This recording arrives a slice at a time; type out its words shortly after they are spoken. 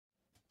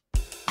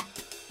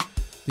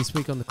This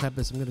week on The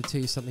Clappers, I'm going to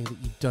tell you something that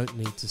you don't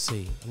need to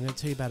see. I'm going to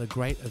tell you about a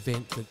great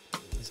event that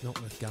is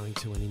not worth going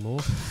to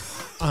anymore.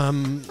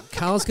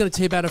 Carl's going to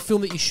tell you about a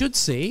film that you should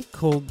see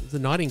called The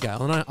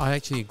Nightingale, and I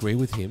actually agree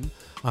with him.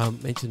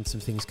 Mentioned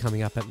some things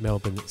coming up at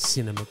Melbourne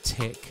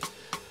Cinematheque.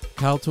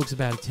 Carl talks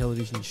about a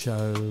television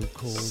show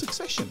called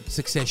Succession.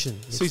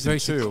 It's Season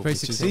 2, very which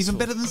successful. is even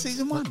better than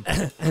Season 1.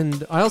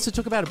 And I also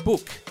talk about a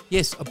book.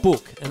 Yes, a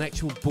book, an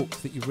actual book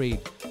that you read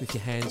with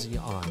your hands and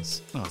your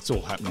eyes. Oh, it's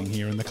all happening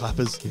here in The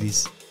Clappers. It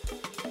is.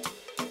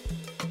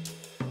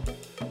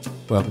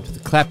 Welcome to The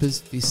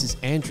Clappers. This is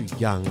Andrew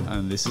Young.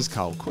 And this is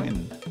Carl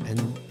Quinn.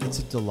 And it's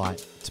a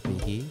delight to be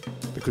here.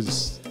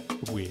 Because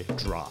we're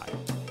dry.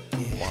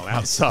 Yeah. While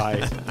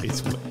outside,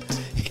 it's wet.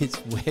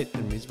 It's wet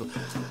and miserable.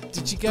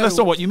 Did you go? That's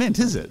not what you meant,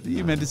 is it?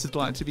 You meant it's a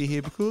delight to be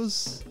here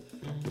because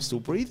we're still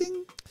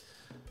breathing?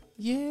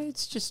 Yeah,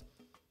 it's just,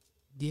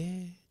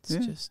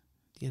 just,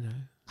 you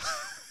know,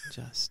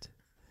 just.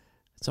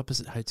 It's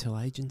opposite hotel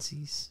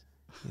agencies,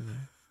 you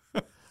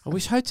know. I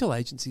wish hotel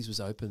agencies was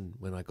open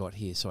when I got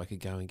here so I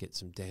could go and get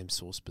some damn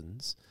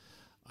saucepans.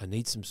 I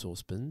need some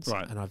saucepans,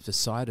 right. And I've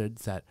decided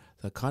that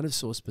the kind of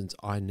saucepans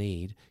I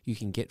need you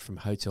can get from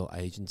hotel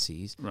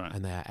agencies, right.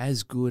 And they are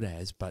as good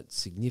as but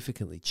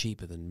significantly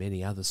cheaper than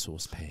many other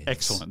saucepans.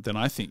 Excellent. Then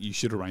I think you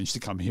should arrange to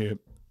come here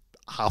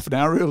half an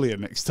hour earlier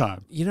next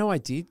time. You know, I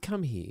did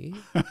come here,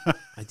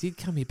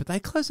 but they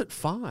close at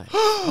 5.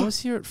 I was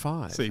here at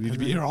 5. So you need to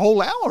be here a whole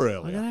hour earlier.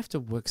 I'm going to have to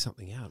work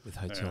something out with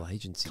hotel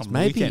agencies.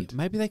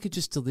 Maybe they could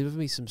just deliver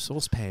me some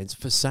saucepans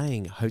for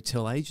saying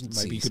hotel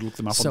agencies. Maybe you could look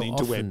them up so on the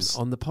interwebs.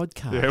 On the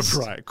podcast.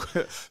 Yeah,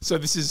 right. So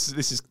this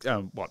is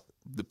what?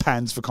 The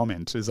pans for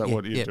comment. Is that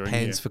what you're doing? Yeah,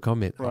 pans here? for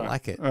comment. Right. I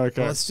like it.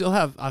 Okay. Well,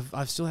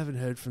 I still haven't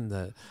heard from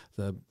the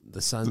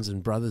sons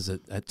and brothers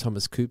at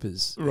Thomas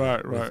Cooper's.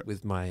 Right.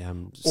 With my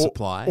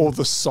supply. Or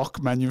the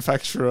sock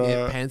manufacturer.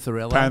 Yeah,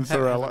 Pantherella.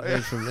 Pantherella. Haven't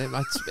heard from them.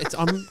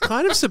 I'm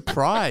kind of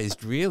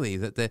surprised, really,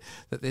 that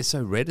they're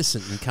so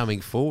reticent in coming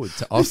forward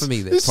to offer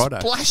me their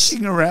product.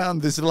 Splashing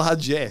around this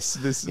largesse,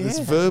 this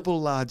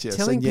verbal largesse,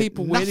 telling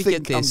people where to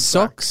get their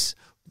socks,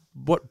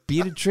 what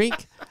beer to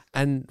drink.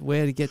 And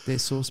where to get their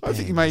saucepans. I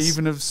think you may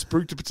even have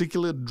spruiked a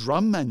particular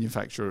drum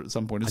manufacturer at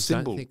some point.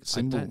 Symbol.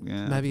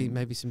 Yeah.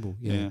 Maybe Symbol.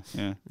 Yeah.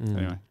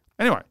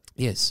 Anyway.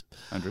 Yes.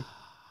 Andrew,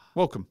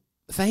 welcome.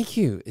 Thank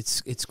you.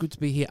 It's good to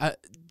be here.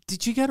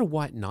 Did you go to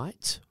White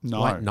Night?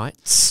 No. White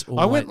Nights?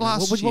 I went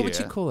last year. What would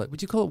you call it?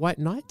 Would you call it White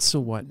Nights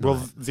or White Night?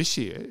 Well, this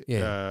year,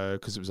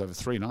 because it was over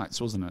 3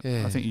 nights, wasn't it?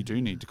 Yeah. I think you do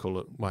need to call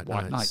it White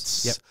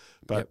Nights. Yep.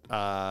 But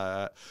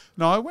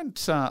no, I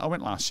went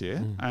last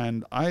year,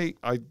 and I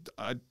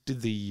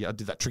did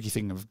that tricky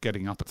thing of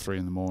getting up at 3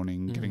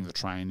 a.m, getting the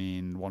train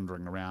in,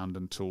 wandering around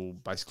until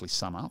basically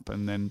sun up,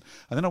 and then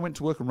I went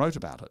to work and wrote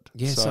about it.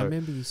 Yes, I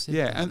remember you said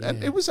that.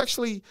 And it was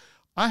actually.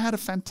 I had a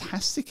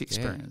fantastic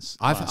experience.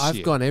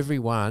 I've gone every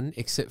one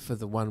except for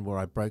the one where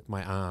I broke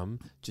my arm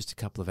just a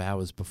couple of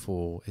hours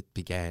before it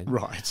began.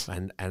 Right.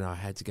 And I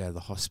had to go to the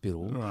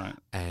hospital. Right.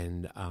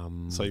 And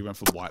so you went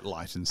for White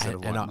Light instead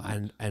of White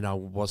Night. And I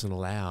wasn't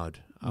allowed.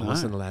 I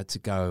wasn't allowed to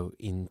go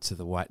into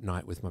the White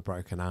Night with my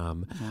broken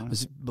arm. It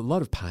was a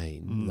lot of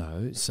pain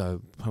though,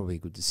 so probably a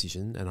good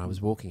decision. And I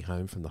was walking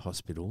home from the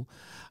hospital,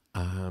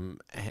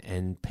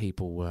 and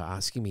people were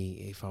asking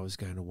me if I was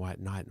going to White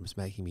Night, and it was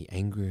making me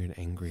angrier and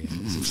angrier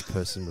as each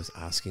person was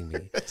asking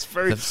me. It's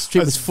very, the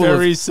street was full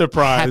very of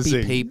surprising.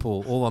 Happy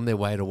people all on their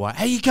way to White.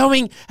 How are you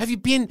going? Have you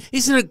been?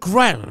 Isn't it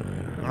great?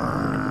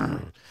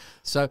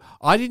 So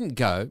I didn't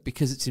go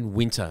because it's in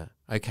winter.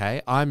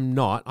 Okay,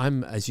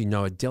 I'm, as you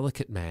know, a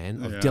delicate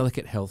man of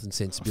delicate health and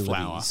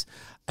sensibilities,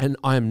 and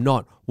I am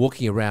not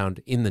walking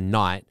around in the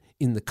night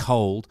in the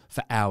cold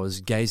for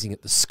hours gazing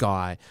at the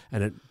sky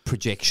and at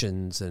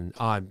projections, and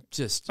I'm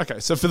just... Okay,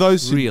 so for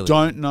those who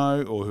don't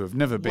know or who have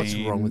never been... What's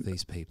wrong with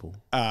these people?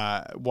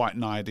 White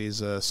Night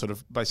is a sort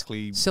of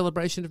basically...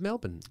 Celebration of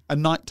Melbourne. A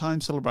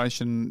nighttime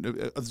celebration.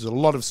 There's a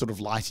lot of sort of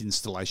light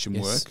installation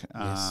work,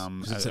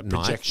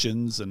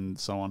 projections and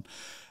so on.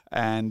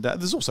 And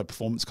there's also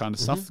performance kind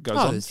of stuff that goes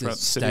on there's throughout the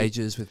city.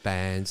 Stages with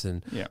bands,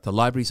 and the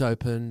library's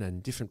open,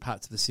 and different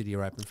parts of the city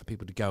are open for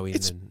people to go in.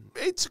 It's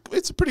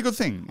a pretty good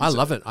thing. I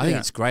love it. I think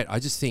it's great. I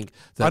just think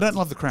that... I don't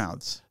love the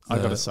crowds,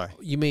 I've got to say.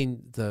 You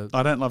mean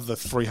I don't love the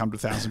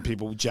 300,000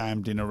 people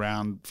jammed in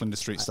around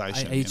Flinders Street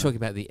Station. Are you talking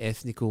about the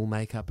ethnical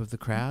makeup of the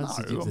crowds?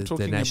 No,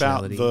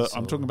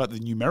 I'm talking about the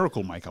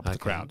numerical makeup of the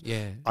crowd.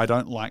 Yeah. I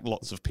don't like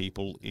lots of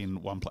people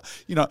in one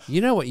place.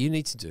 You know what you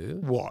need to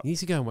do? What? You need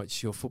to go and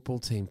watch your football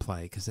team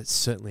play, because that's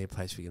certainly a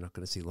place where you're not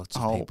going to see lots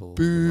of people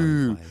boo,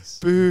 in one place.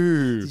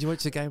 Boo. Did you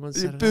watch the game on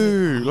Saturday?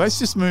 Boo. Let's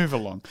just move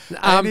along.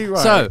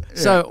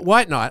 So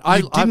White Night.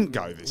 I didn't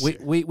go this year.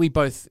 We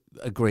both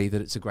agree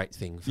that it's a great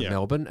thing for Yeah.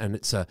 Melbourne, and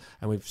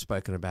and we've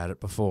spoken about it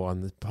before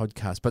on the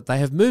podcast. But they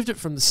have moved it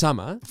from the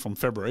summer, From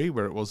February,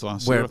 where it was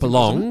last where year. it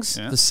belongs,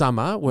 Yeah. the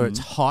summer where it's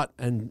hot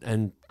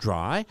and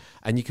dry,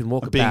 and you can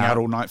walk Being about. out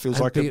all night feels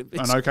and like an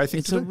okay thing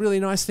It's to a do. really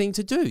nice thing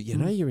to do. You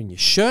know, you're in your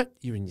shirt,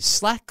 you're in your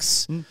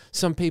slacks.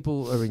 Some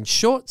people are in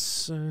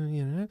shorts.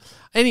 You know.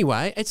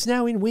 Anyway, it's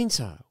now in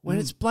winter when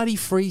it's bloody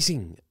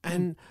freezing,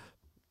 and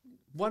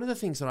one of the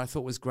things that I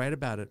thought was great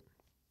about it,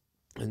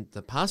 and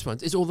the past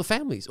ones, is all the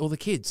families, all the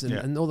kids,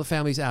 and all the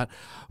families out.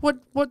 What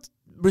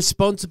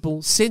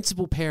responsible,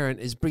 sensible parent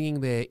is bringing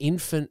their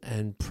infant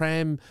and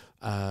pram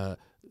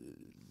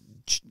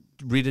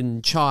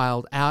ridden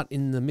child out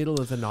in the middle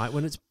of the night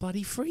when it's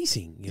bloody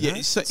freezing? You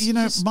know? So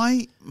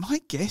my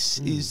guess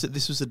is that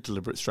this was a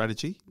deliberate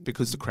strategy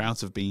because the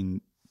crowds have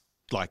been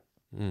like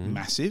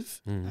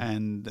massive,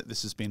 and that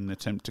this has been an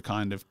attempt to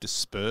kind of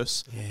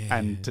disperse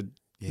and to.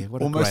 Yeah,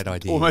 what a great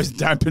idea. Almost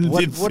dampen the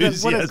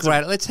enthusiasm. What a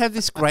great... Let's have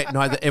this great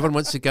night that everyone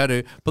wants to go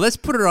to, but let's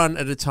put it on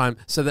at a time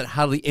so that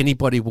hardly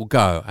anybody will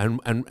go.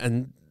 And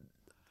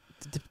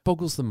it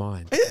boggles the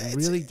mind. It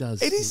really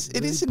does. It is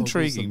really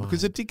intriguing boggles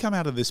because the it did come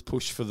out of this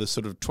push for the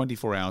sort of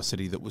 24-hour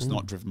city that was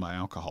not driven by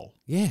alcohol.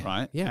 Yeah.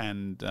 Right? Yeah.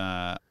 And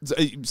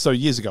so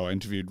years ago I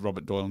interviewed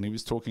Robert Doyle and he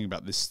was talking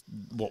about this,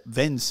 what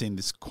then seemed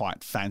this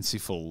quite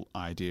fanciful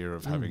idea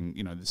of having,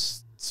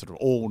 this sort of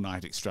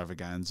all-night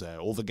extravaganza,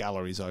 all the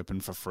galleries open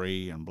for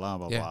free and blah,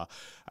 blah, blah,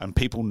 and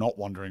people not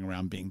wandering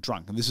around being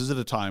drunk. And this was at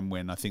a time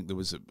when I think there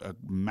was a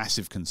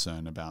massive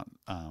concern about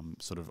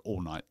sort of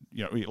all-night,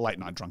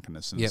 late-night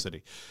drunkenness in the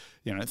city.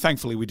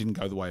 Thankfully we didn't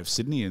go the way of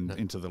Sydney and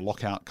into the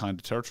lockout kind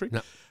of territory.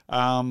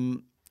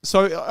 No.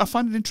 So I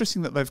find it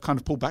interesting that they've kind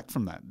of pulled back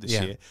from that this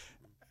year.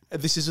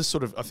 This is a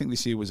sort of, I think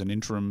this year was an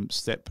interim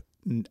step.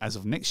 As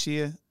of next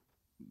year,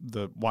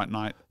 the White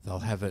Night They'll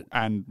have it.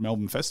 and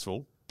Melbourne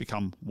Festival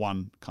become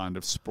one kind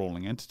of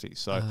sprawling entity.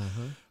 So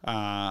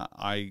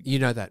You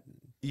know that.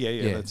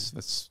 Yeah.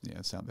 That's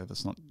it's out there.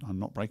 I'm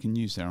not breaking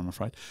news there, I'm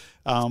afraid.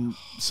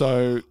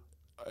 So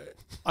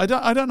I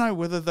don't know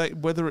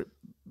whether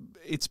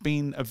it's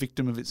been a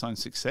victim of its own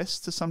success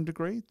to some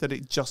degree, that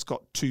it just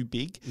got too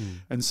big,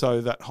 and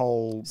so that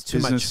whole It's too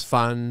much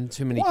fun,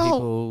 too many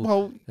people.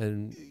 Well,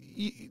 and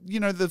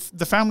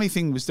the family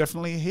thing was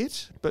definitely a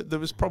hit, but there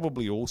was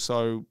probably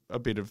also a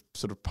bit of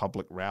sort of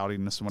public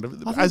rowdiness and whatever,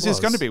 as there's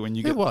going to be when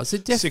you get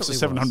 600,000 or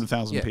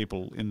 700,000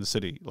 people in the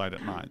city late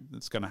at night.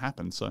 It's going to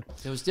happen. So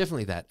there was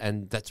definitely that,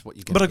 and that's what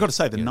you get. But I got to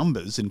say, the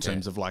numbers in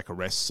terms of like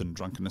arrests and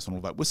drunkenness and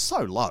all that was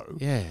so low.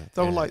 Yeah,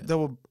 they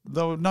were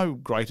they were no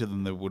greater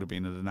than there would have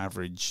been at an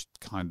average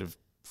kind of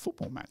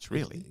football match,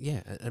 really.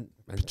 Yeah, and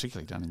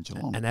particularly down in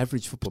Geelong. An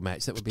average football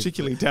match, that would be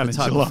particularly down the in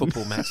type Geelong. of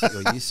football match that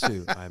you're used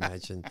to, I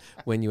imagine,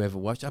 when you ever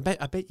watched. I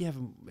bet you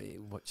haven't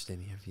watched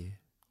any, have you?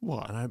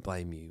 What? I don't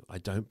blame you. I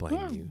don't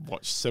blame you.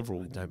 Watched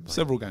several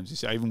games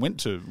this year. I even went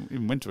to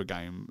a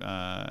game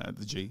at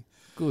the G.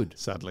 Good.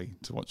 Sadly,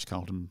 to watch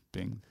Carlton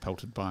being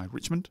pelted by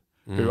Richmond,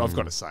 who I've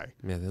got to say,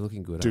 yeah, they're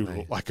looking good. do aren't they?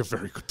 look like a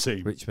very good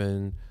team.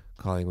 Richmond,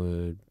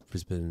 Collingwood,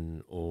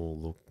 Brisbane all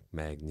look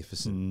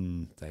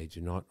magnificent. They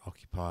do not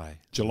occupy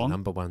Geelong? the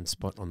number one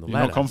spot on the You're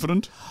ladder. not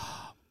confident?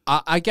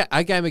 Our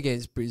game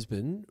against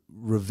Brisbane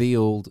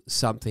revealed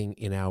something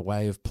in our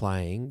way of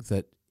playing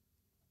that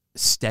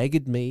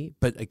staggered me,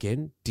 but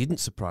again, didn't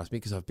surprise me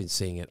because I've been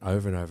seeing it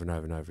over and over and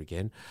over and over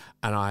again.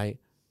 And I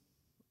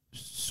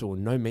saw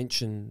no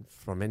mention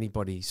from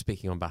anybody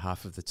speaking on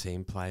behalf of the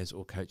team, players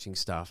or coaching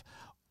staff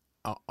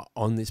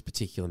on this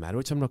particular matter,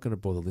 which I'm not going to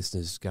bore the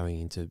listeners going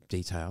into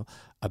detail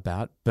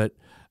about, but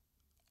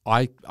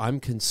I'm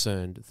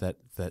concerned that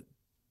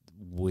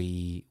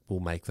we will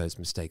make those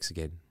mistakes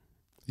again.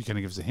 You're going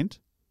to give us a hint?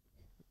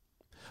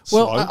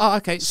 Well,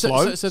 okay.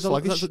 Slow? So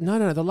Sluggish?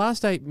 no. The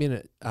last 8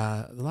 minutes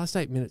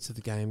of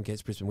the game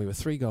against Brisbane, we were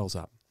 3 goals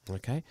up.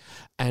 Okay,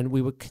 and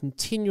we were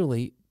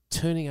continually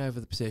turning over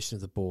the possession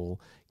of the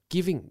ball,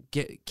 kicking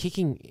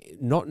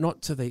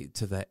not to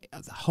the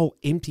whole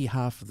empty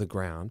half of the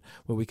ground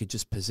where we could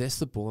just possess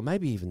the ball and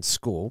maybe even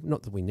score.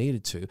 Not that we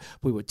needed to.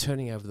 We were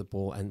turning over the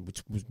ball, and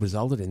which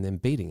resulted in them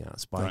beating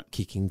us by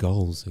kicking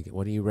goals.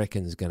 What do you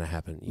reckon is going to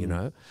happen? You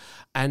know,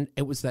 and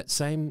it was that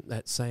same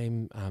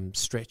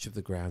stretch of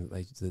the ground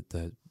that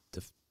the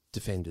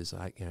defenders,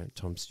 like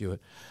Tom Stewart,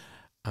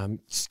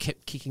 just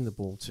kept kicking the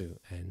ball to,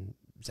 and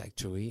Zach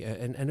Tui,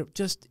 and it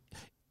just.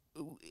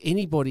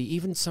 Anybody,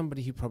 even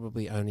somebody who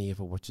probably only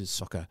ever watches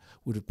soccer,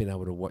 would have been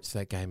able to watch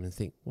that game and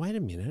think, wait a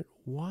minute,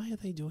 why are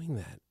they doing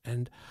that?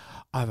 And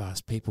I've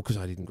asked people, because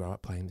I didn't grow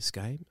up playing this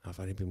game. I've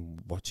only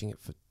been watching it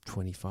for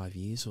 25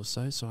 years or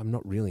so I'm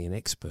not really an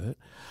expert.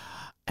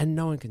 And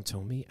no one can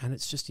tell me, and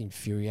it's just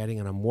infuriating,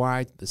 and I'm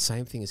worried the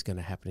same thing is going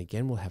to happen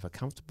again. We'll have a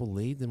comfortable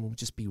lead, then we'll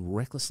just be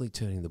recklessly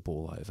turning the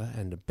ball over,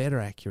 and a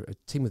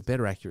team with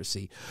better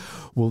accuracy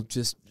will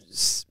just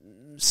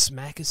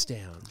smack us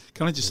down.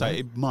 Can I just say,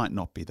 it might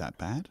not be that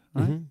bad,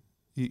 right?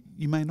 Mm-hmm.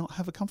 You may not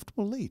have a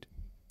comfortable lead.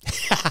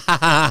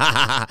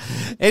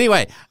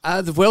 Anyway,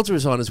 the Vuelta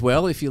is on as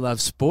well. If you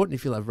love sport and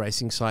if you love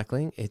racing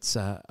cycling, it's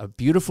a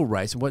beautiful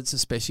race. And what's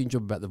especially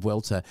enjoyable about the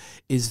Vuelta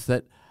is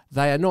that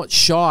they are not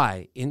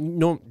shy. In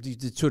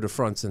the Tour de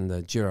France and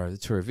the Giro, the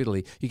Tour of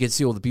Italy, you can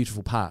see all the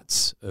beautiful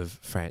parts of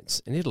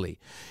France and Italy.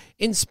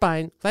 In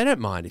Spain, they don't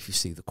mind if you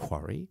see the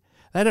quarry.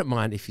 They don't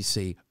mind if you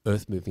see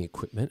earth-moving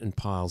equipment and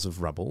piles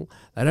of rubble.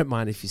 They don't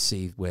mind if you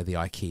see where the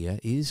IKEA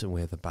is and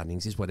where the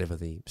Bunnings is, whatever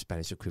the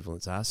Spanish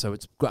equivalents are. So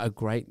it's got a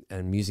great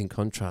and amusing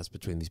contrast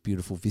between these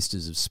beautiful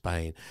vistas of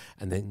Spain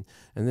and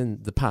then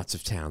the parts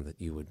of town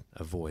that you would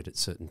avoid at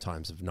certain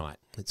times of night.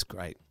 It's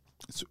great.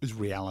 It's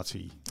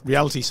reality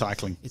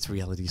cycling. It's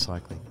reality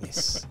cycling,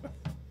 yes.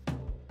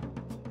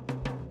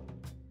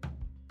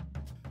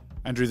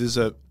 Andrew, there's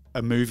a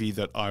movie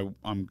that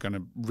I'm going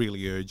to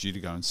really urge you to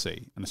go and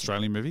see, an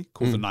Australian movie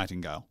called The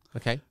Nightingale.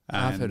 Okay,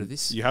 I've heard of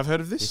this. You have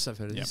heard of this? Yes, I've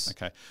heard of this.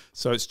 Okay,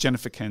 so it's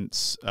Jennifer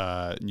Kent's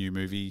new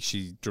movie.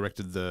 She wrote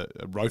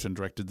and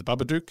directed The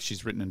Babadook.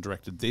 She's written and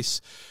directed this.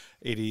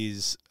 It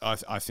is,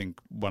 I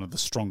think, one of the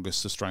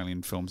strongest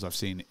Australian films I've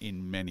seen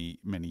in many,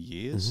 many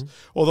years.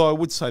 Although I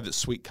would say that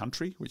Sweet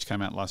Country, which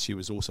came out last year,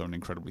 was also an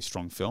incredibly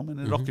strong film, and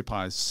it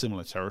occupies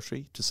similar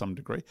territory to some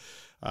degree.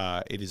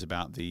 It is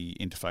about the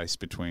interface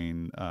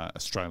between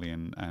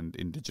Australian and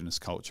Indigenous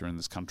culture in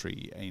this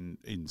country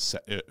in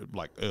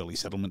like early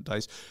settlement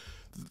days.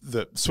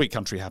 The Sweet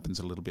Country happens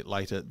a little bit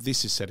later.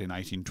 This is set in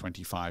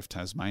 1825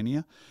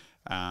 Tasmania,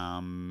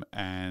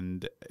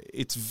 and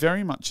it's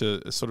very much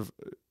a sort of,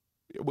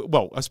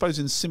 well, I suppose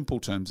in simple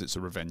terms, it's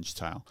a revenge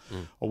tale.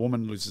 A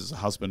woman loses a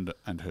husband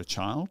and her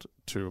child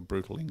to a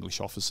brutal English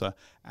officer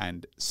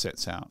and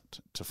sets out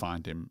to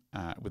find him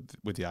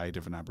with the aid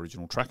of an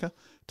Aboriginal tracker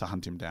to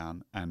hunt him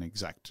down and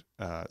exact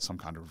some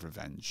kind of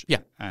revenge. Yeah.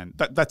 And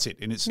that's it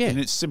in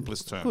its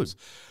simplest terms.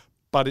 Good.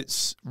 But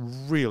it's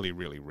really,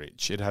 really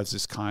rich. It has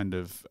this kind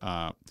of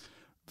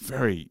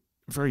very,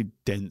 very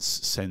dense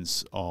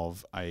sense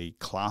of a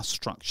class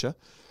structure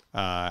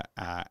and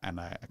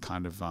a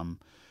kind of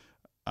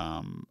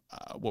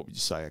what would you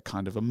say? A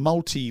kind of a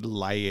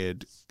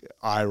multi-layered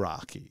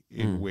hierarchy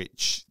in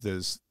which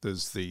there's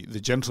the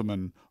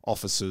gentleman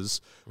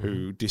officers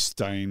who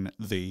disdain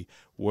the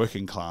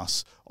working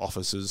class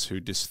officers who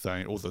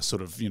disdain, or the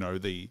sort of,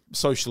 the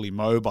socially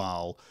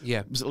mobile.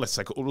 Yeah, let's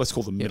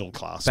call them middle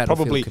class.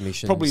 Probably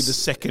the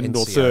second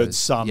or third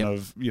son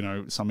of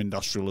some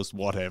industrialist,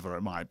 whatever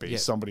it might be.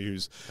 Somebody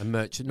who's a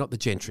merchant, not the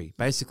gentry.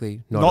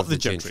 Basically, not the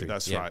gentry.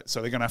 That's right.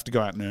 So they're going to have to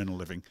go out and earn a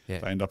living. Yeah.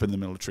 They end up in the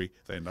military.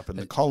 They end up in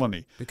the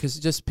colony. Because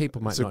just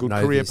people might not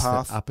know this,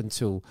 that up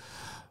until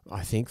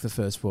I think the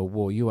First World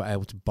War, you were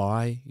able to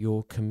buy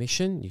your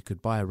commission. You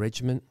could buy a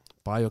regiment,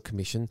 buy your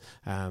commission.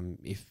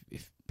 If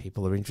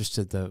people are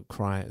interested,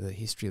 the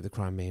history of the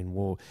Crimean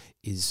War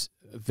is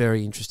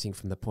very interesting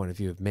from the point of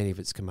view of many of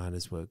its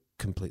commanders were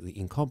completely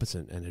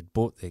incompetent and had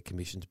bought their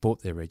commissions,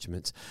 bought their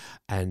regiments,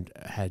 and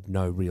had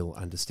no real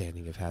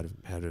understanding of how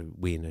to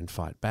win and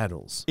fight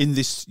battles. In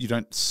this, you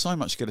don't so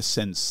much get a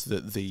sense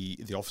that the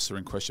officer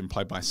in question,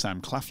 played by Sam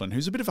Claflin,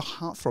 who's a bit of a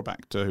heartthrob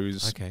actor,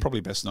 who's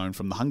probably best known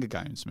from the Hunger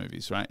Games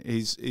movies, right?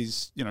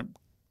 He's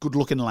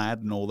good-looking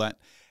lad and all that.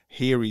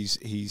 Here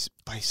he's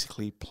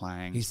basically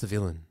playing. He's the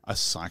villain, a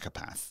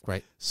psychopath.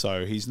 Great.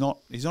 So he's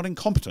not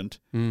incompetent.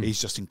 He's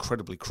just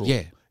incredibly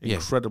cruel.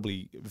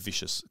 Incredibly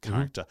vicious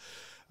character.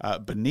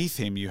 Beneath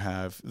him, you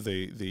have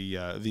the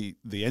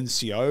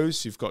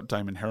NCOs. You've got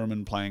Damon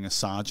Herriman playing a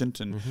sergeant,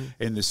 and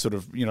in this sort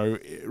of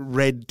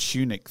red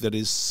tunic that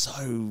is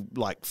so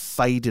like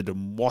faded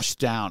and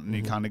washed out, and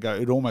you kind of go.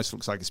 It almost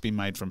looks like it's been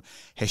made from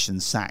Hessian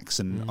sacks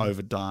and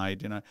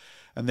overdyed.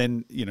 And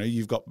then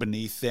you've got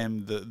beneath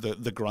them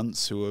the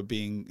grunts who are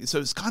being. So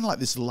it's kind of like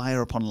this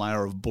layer upon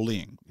layer of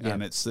bullying,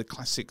 and it's the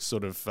classic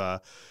sort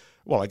of.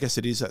 Well, I guess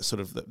it is that sort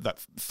of that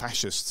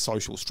fascist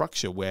social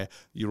structure where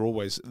you're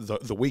always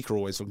the weak are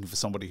always looking for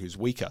somebody who's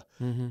weaker,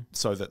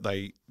 so that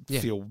they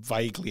feel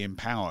vaguely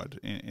empowered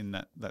in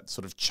that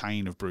sort of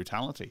chain of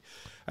brutality.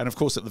 And of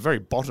course, at the very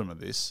bottom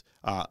of this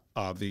are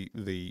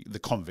the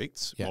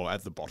convicts. Well,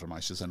 at the bottom, I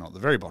should say, not at the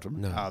very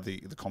bottom, are the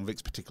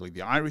convicts, particularly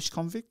the Irish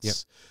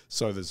convicts.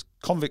 So there's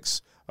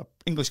convicts.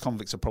 English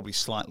convicts are probably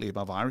slightly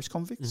above Irish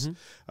convicts.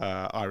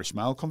 Irish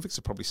male convicts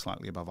are probably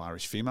slightly above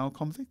Irish female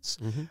convicts,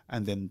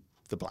 and then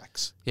the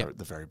blacks are at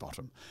the very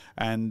bottom.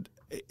 And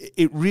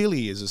it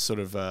really is a sort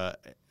of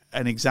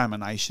an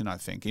examination, I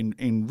think,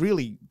 in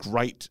really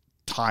great,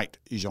 tight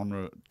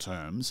genre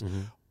terms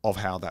of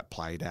how that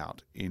played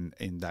out in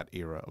that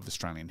era of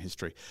Australian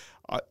history.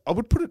 I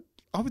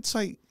would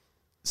say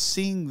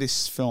seeing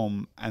this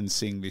film and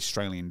seeing the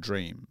Australian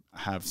Dream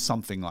have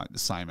something like the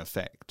same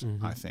effect,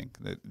 I think,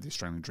 the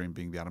Australian Dream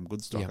being the Adam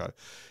Goodes doco,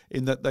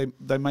 in that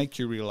they make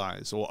you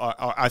realise, or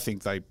I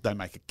think they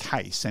make a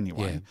case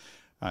anyway,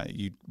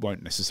 you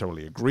won't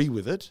necessarily agree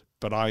with it,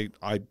 but I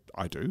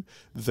do,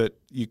 that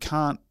you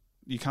can't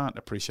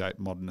appreciate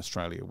modern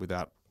Australia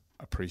without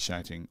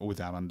appreciating or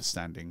without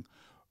understanding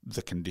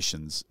the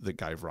conditions that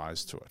gave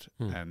rise to it.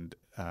 And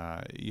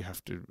you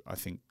have to, I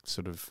think,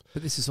 sort of...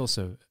 But this is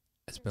also,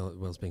 as well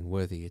as being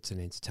worthy, it's an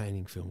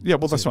entertaining film. Yeah,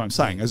 well, that's what I'm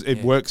saying.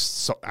 It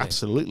works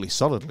absolutely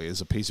solidly as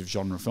a piece of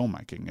genre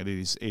filmmaking.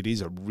 It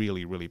is a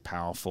really, really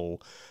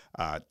powerful,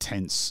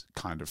 tense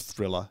kind of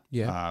thriller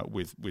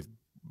with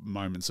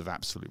moments of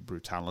absolute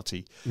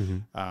brutality.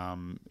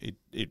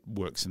 It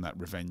works in that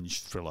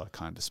revenge thriller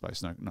kind of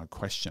space, no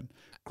question.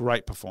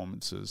 Great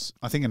performances.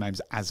 I think her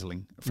name's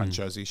Aisling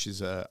Franchosi.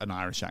 She's an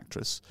Irish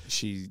actress.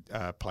 She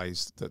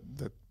plays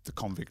the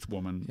convict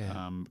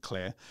woman,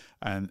 Claire,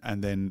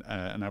 and then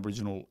an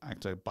Aboriginal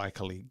actor,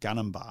 Baikali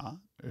Ganambar,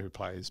 who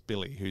plays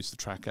Billy, who's the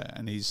tracker,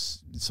 and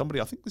he's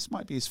somebody, I think this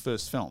might be his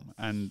first film,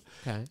 and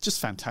just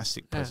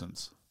fantastic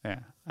presence. Yeah.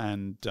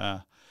 And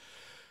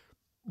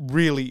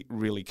really,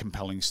 really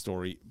compelling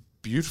story,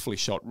 beautifully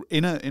shot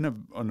in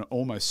an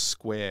almost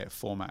square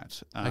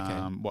format.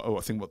 I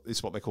think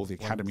it's what they call the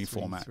Academy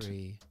format.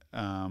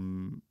 I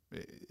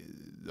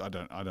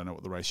don't know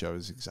what the ratio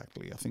is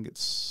exactly. I think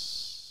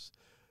it's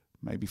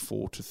maybe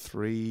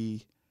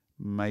 4:3,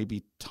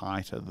 maybe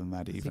tighter than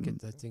that even.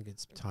 I think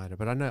it's tighter,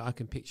 but I know I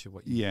can picture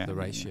what the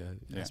ratio,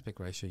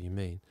 aspect ratio you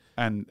mean.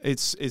 And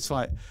it's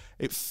like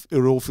it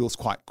all feels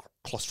quite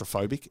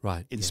claustrophobic,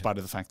 right? In spite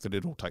of the fact that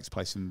it all takes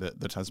place in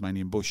the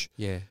Tasmanian bush.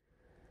 Yeah.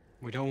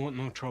 We don't want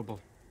no trouble.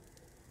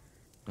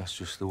 That's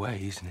just the way,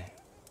 isn't it?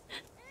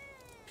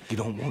 You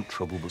don't want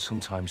trouble, but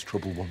sometimes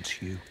trouble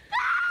wants you.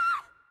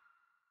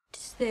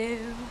 Is there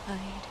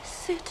I'd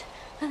sit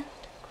and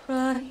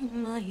cry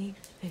my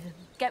fill.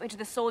 Get me to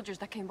the soldiers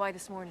that came by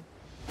this morning.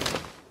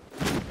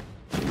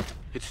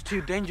 It's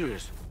too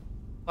dangerous.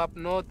 Up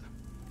north,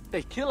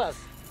 they kill us.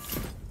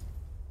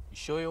 You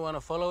sure you want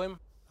to follow him?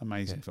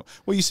 Amazing film.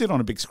 Well, you see it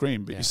on a big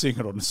screen, but you're seeing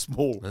it on a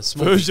small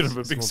version of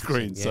a big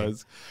screen. So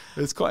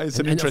it's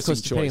an interesting of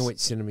course, choice. Depending on which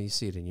cinema you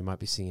see it in, you might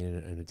be seeing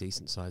it in a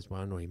decent sized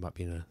one, or you might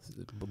be in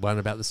one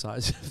about the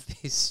size of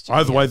this.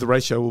 Either way, the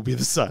ratio will be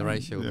the same. The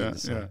ratio will be the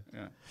same.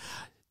 Yeah.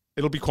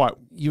 It'll be quite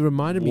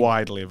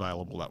widely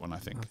available, that one, I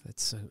think. Oh,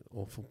 that's an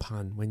awful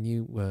pun. When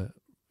you were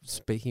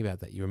speaking about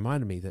that, you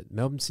reminded me that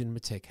Melbourne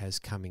Cinematheque has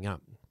coming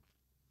up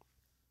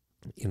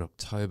in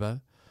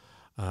October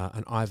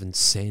an Ivan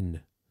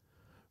Sen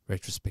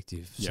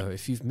retrospective. Yep. So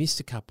if you've missed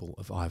a couple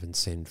of Ivan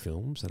Sen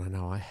films, and I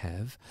know I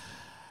have,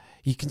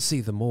 you can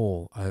see them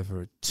all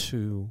over a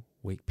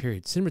 2-week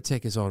period.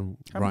 Cinematheque is on.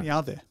 How many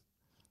are there?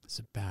 It's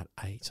about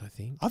 8, I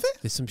think. Are there?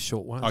 There's some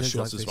short ones. Oh,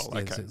 shorts as well.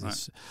 Okay,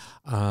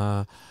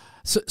 right.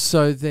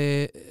 So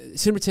the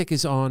Cinematheque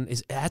is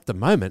at the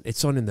moment,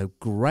 it's on in the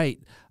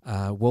great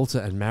Walter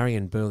and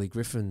Marion Burley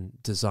Griffin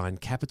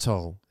designed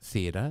Capitol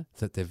Theatre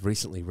that they've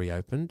recently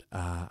reopened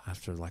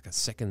after like a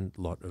second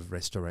lot of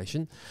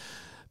restoration,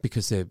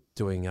 because they're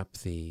doing up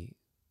the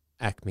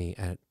Acme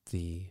at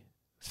the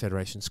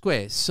Federation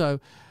Square. So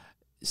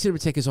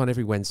Cinematheque is on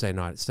every Wednesday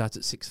night. It starts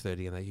at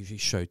 6:30, and they usually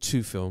show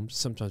 2 films,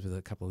 sometimes with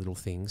a couple of little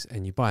things.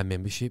 And you buy a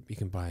membership. You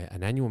can buy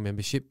an annual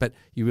membership, but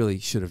you really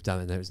should have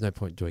done it. There's no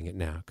point doing it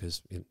now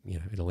because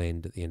it'll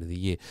end at the end of the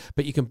year.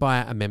 But you can buy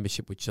a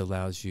membership which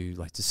allows you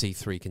to see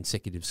 3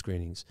 consecutive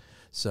screenings.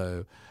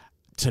 So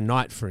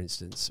tonight, for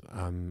instance,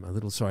 a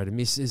little sorry to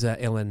miss, is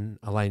Elaine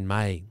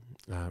May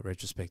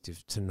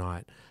retrospective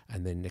tonight,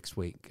 and then next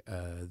week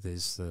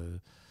there's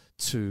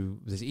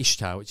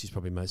Ishtar, which he's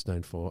probably most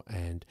known for,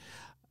 and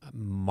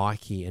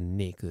Mikey and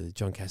Nick,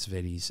 John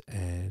Cassavetes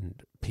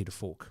and Peter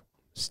Falk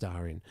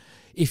star in.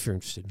 If you're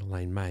interested in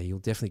Elaine May, you'll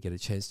definitely get a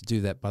chance to do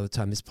that by the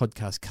time this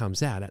podcast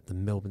comes out at the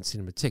Melbourne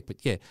Cinematheque.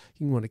 But yeah,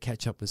 you want to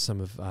catch up with some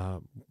of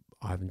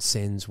Ivan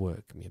Sen's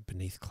work,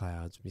 Beneath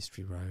Clouds,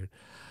 Mystery Road.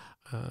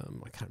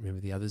 I can't remember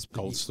the others.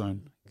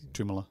 Goldstone,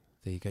 Tumala.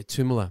 There you go,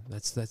 Tumala.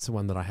 That's the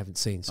one that I haven't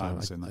seen, so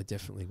I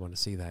definitely want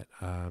to see that.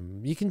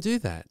 You can do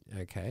that,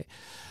 okay?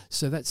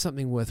 So that's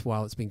something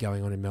worthwhile. It's been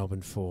going on in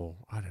Melbourne for,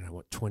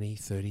 20,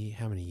 30,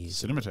 how many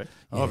years? Cinematheque.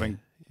 Yeah.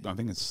 I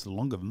think it's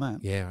longer than that.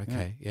 Yeah,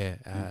 okay,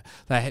 yeah.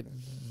 They had,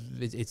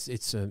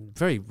 it's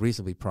very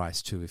reasonably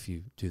priced too if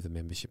you do the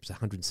membership. It's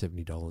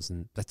 $170,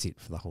 and that's it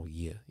for the whole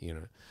year,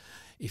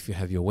 If you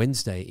have your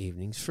Wednesday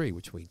evenings free,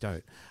 which we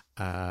don't.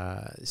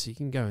 So you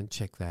can go and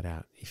check that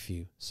out if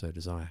you so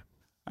desire.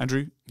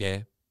 Andrew? Yeah?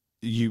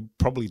 You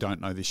probably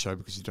don't know this show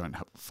because you don't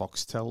have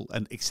Foxtel,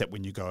 and except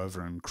when you go over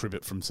and crib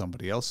it from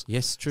somebody else.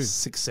 Yes, true.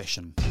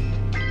 Succession.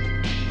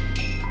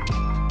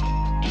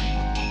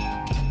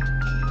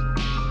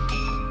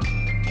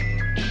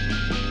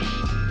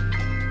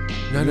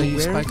 No,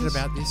 you've spoken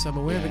about this. I'm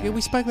aware of it. Yeah,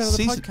 we spoke about it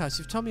on the podcast.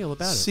 You've told me all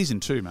about it.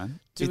 Season 2, man.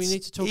 Do we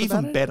need to talk about it?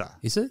 Even better.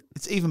 Is it?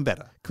 It's even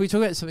better. Can we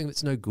talk about something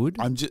that's no good?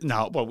 Go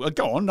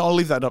on. I'll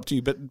leave that up to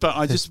you. But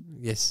I just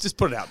just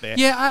put it out there.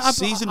 Yeah,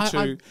 Season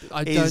 2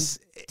 I don't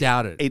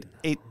doubt it.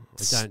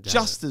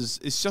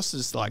 It's just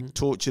as like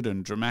tortured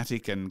and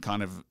dramatic and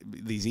kind of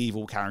these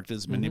evil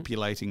characters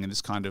manipulating in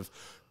this kind of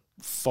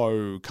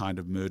faux kind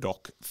of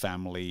Murdoch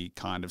family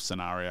kind of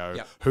scenario.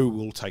 Yep. Who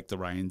will take the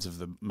reins of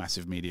the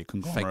massive media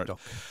conglomerate? Fake Doc.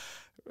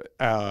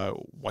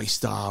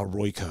 Waystar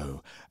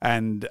Royco,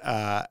 and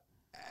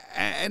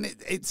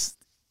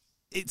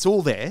it's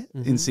all there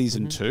in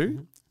season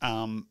 2,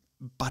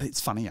 but it's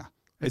funnier.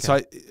 Okay. It's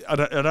like I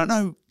don't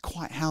know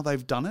quite how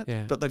they've done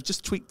it, but they've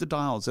just tweaked the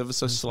dials ever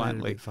so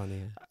slightly.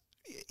 Funnier.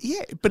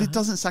 Yeah, but it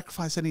doesn't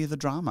sacrifice any of the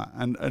drama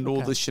and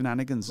all the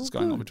shenanigans that's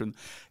going on between them.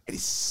 It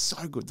is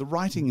so good. The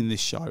writing in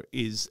this show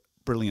is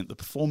brilliant. The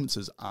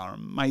performances are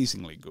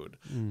amazingly good.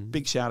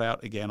 Big shout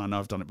out again. I know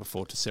I've done it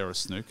before to Sarah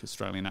Snook,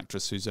 Australian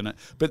actress who's in it,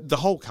 but the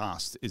whole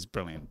cast is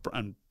brilliant.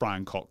 And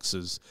Brian Cox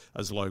as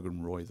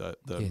Logan Roy, the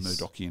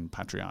Murdochian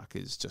patriarch,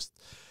 is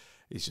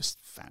just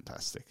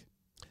fantastic.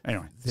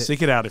 Anyway,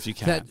 seek it out if you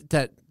can.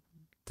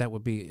 That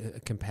would be a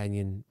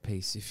companion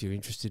piece if you're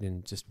interested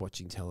in just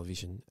watching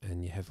television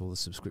and you have all the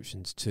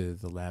subscriptions to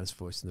The Loudest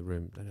Voice in the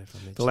Room. I don't know if I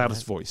mentioned The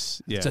Loudest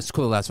Voice, yeah. It's just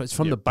called The Loudest Voice. It's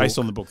from the book. Based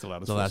on the book, The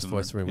Loudest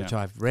Voice in the Room, which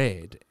I've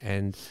read.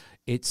 And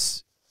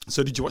it's...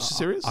 So did you watch the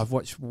series? I've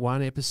watched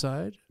one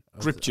episode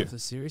of the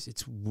series.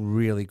 It's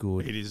really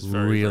good. It is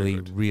very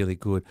good. Really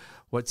good.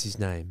 What's his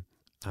name?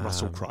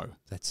 Russell Crowe.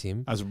 That's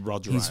him. As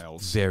Roger He's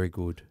Ailes. very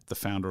good. The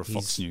founder of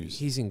Fox News.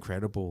 He's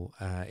incredible.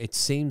 It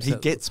seems he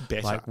gets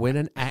better. Like when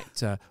an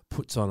actor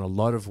puts on a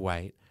lot of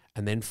weight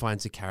and then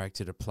finds a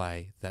character to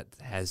play that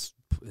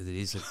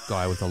is a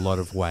guy with a lot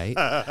of weight,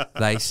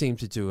 they seem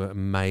to do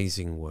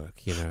amazing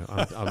work. You know,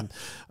 I'm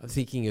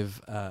thinking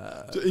of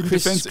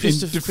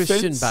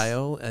Christian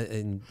Bale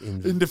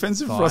in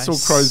defense of Vice. Russell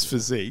Crowe's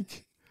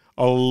physique.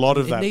 A lot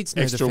of that needs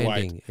no extra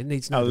defending. weight. It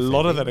needs no a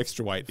lot of that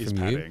extra weight is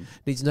padding.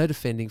 Needs no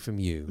defending from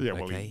you. Yeah,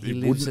 well, okay?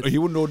 he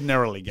wouldn't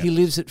ordinarily get. He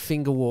lives at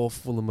Finger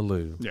Wharf,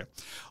 Woolloomooloo. Yeah,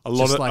 a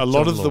lot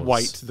of the Laws.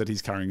 weight that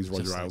he's carrying as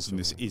Roger Ailes in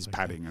this is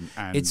padding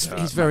and he's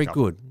very makeup.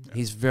 good. Yeah.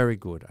 He's very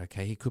good.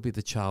 Okay, he could be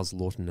the Charles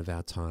Lawton of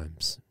our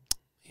times.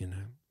 You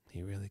know,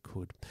 he really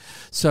could.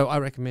 So I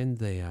recommend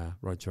the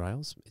Roger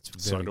Ailes. It's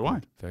very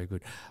good, very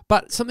good.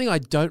 But something I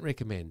don't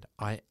recommend,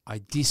 I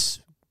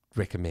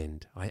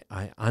disrecommend,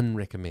 I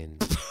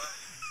unrecommend.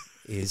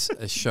 Is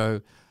a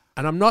show,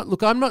 and I'm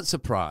not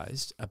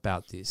surprised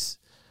about this.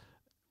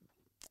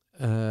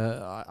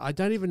 I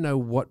don't even know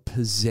what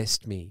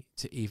possessed me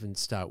to even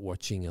start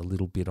watching a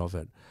little bit of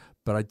it,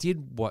 but I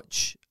did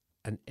watch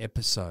an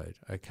episode.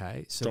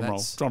 Okay, so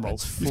drum roll.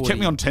 You've kept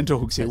me on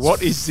tenterhooks here.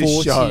 What is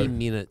this show? 40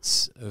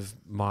 minutes of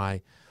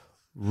my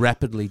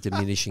rapidly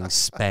diminishing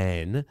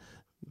span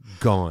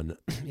gone.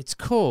 It's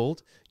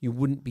called You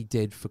Wouldn't Be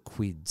Dead for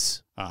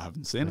Quids. I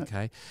haven't seen it.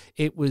 Okay,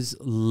 it was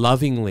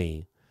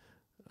lovingly.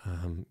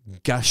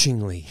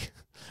 Gushingly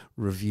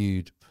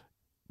reviewed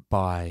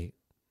by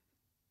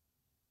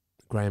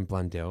Graham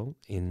Blundell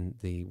in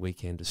the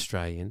Weekend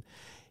Australian.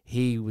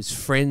 He was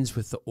friends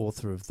with the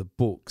author of the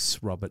books,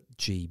 Robert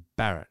G.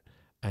 Barrett,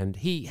 and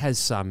he has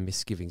some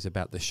misgivings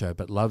about the show,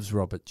 but loves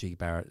Robert G.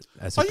 Barrett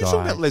as a guy. Are you talking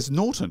about Les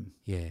Norton?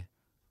 Yeah.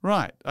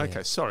 Right. Okay.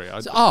 Yeah. Sorry.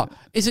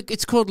 Is it?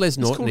 It's called Les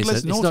Norton. It's called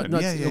Les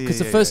Norton. Because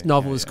the first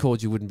novel is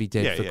called "You Wouldn't Be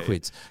Dead for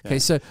Quids." Okay,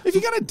 so if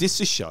you're going to diss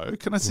a show,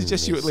 can I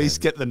suggest you at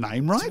least get the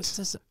name right?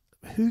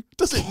 Who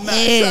does it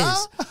matter?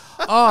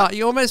 Oh,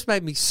 you almost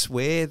made me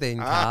swear then,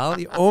 Carl.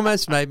 You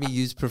almost made me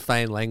use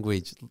profane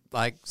language.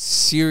 Like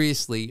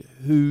seriously,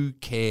 who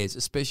cares?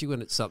 Especially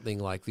when it's something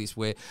like this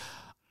where.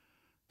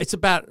 It's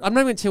about... I'm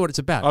not going to tell you what it's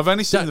about. I've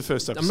only seen the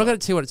first episode. I'm not going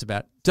to tell you what it's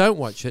about. Don't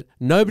watch it.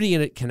 Nobody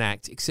in it can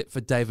act except for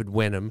David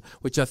Wenham,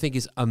 which I think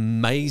is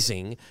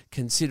amazing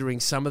considering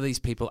some of these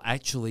people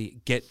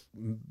actually get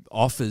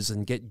offers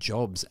and get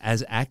jobs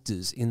as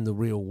actors in the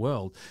real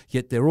world,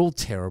 yet they're all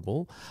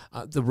terrible.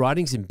 The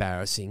writing's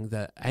embarrassing.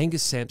 The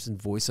Angus Sampson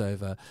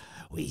voiceover,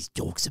 where he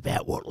talks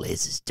about what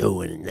Les is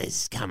doing and Les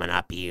is coming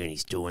up here and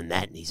he's doing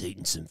that and he's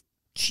eating some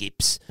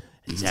chips.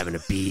 He's having a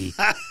beer.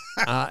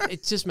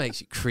 It just makes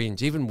you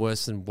cringe, even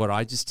worse than what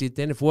I just did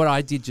then. If what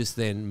I did just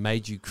then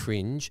made you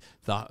cringe,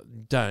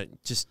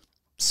 don't. Just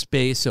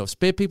spare yourself.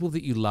 Spare people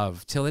that you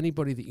love. Tell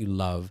anybody that you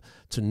love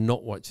to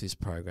not watch this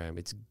program.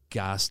 It's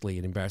ghastly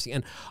and embarrassing.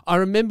 And I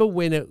remember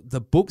when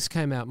the books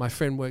came out, my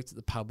friend worked at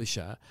the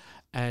publisher,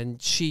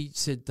 and she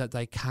said that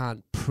they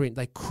couldn't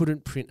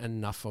print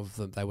enough of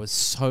them. They were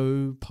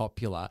so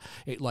popular.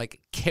 It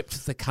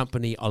kept the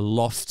company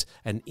aloft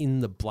and in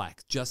the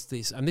black. Just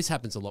this, and this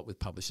happens a lot with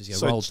publishers. Yeah,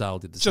 Roald Dahl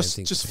did the same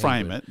thing. Just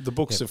frame it. The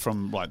books are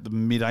from the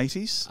mid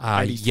 80s,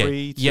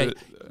 83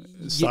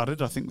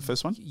 started. I think the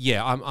first one.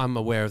 Yeah, I'm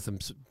aware of them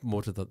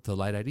more to the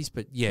late 80s,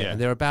 but and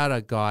they're about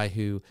a guy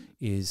who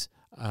is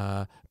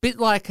a bit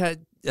like a.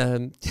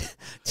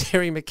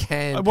 Terry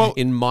McCann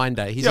in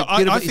Minder.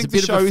 I think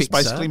the show is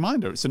basically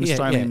Minder. It's an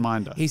Australian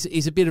Minder.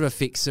 He's a bit of a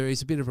fixer.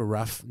 He's a bit of a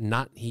rough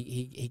nut.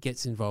 He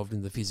gets involved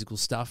in the physical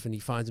stuff and he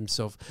finds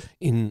himself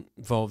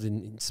involved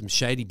in some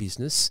shady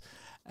business.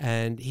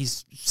 And he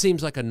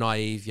seems like a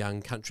naive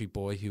young country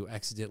boy who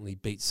accidentally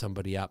beat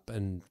somebody up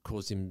and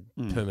caused him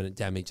permanent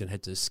damage and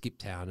had to skip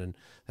town, and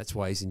that's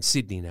why he's in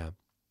Sydney now.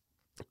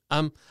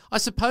 I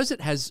suppose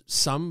it has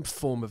some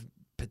form of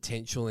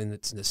potential in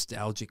its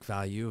nostalgic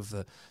value of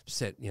the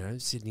set,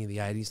 Sydney in the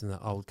 80s and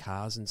the old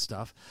cars and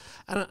stuff.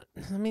 And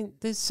I mean,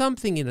 there's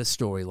something in a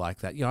story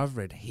like that. I've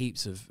read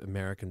heaps of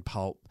American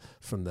pulp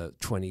from the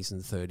 20s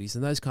and 30s,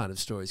 and those kind of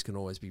stories can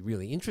always be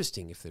really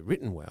interesting if they're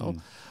written well.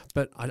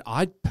 But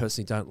I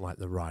personally don't like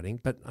the writing,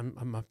 but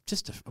I'm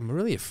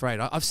really afraid.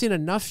 I've seen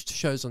enough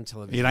shows on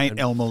television. It ain't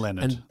Elmer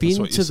Leonard. And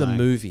been to the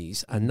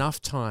movies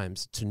enough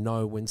times to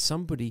know when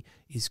somebody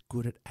is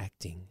good at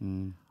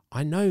acting.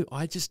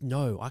 I just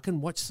know. I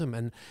can watch them,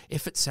 and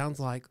if it sounds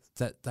like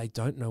that they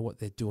don't know what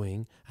they're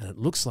doing and it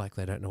looks like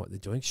they don't know what they're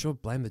doing, sure,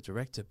 blame the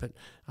director. But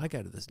I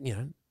go to this,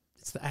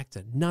 it's the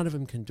actor. None of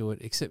them can do it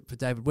except for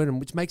David Wenham,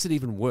 which makes it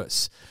even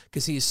worse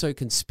because he is so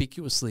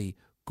conspicuously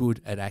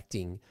good at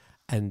acting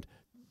and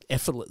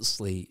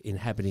effortlessly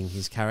inhabiting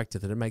his character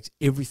that it makes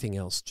everything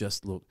else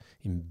just look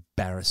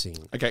embarrassing.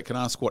 Okay, can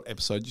I ask what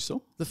episode you saw?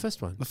 The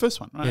first one. The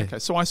first one, right? Yeah. Okay,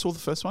 so I saw the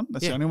first one.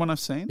 That's the only one I've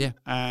seen. Yeah.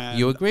 And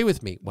You agree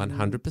with me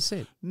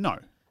 100%. No,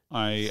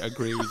 I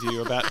agree with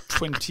you about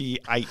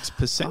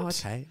 28%. Oh,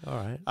 okay. All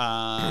right.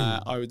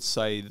 I would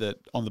say that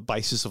on the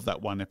basis of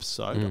that one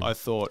episode, I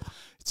thought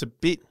it's a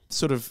bit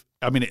sort of.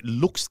 I mean, it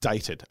looks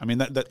dated. I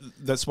mean,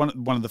 that's one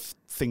of the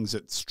things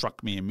that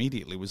struck me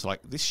immediately was like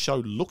this show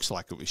looks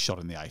like it was shot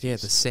in the 80s. Yeah,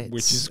 the sets,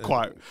 which is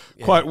quite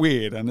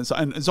weird, and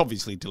it's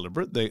obviously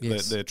deliberate.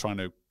 They're trying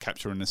to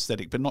capture an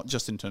aesthetic, but not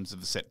just in terms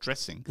of the set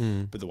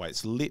dressing, but the way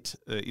it's lit.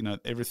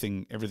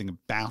 Everything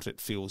about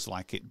it feels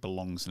like it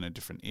belongs in a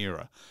different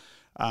era.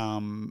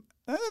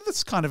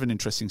 That's kind of an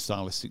interesting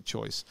stylistic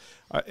choice.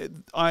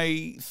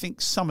 I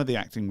think some of the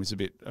acting was a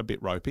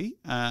bit ropey,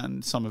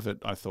 and some of it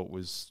I thought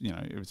was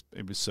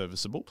it was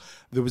serviceable.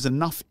 There was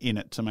enough in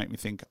it to make me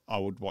think I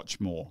would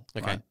watch more.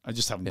 Okay, right? I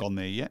just haven't gone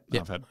there yet.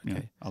 Yep. I've had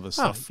other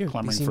stuff stuff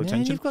clamoring busy for man.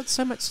 attention. You've got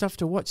so much stuff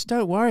to watch.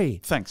 Don't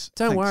worry. Thanks.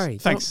 Don't worry.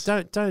 Thanks.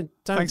 Don't.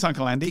 Thanks,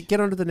 Uncle Andy. Get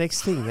on to the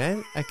next thing,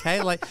 man.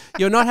 Okay, like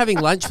you're not having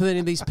lunch with any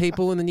of these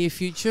people in the near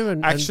future,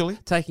 and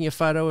taking a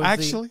photo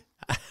of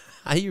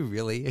Are you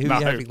really? Who are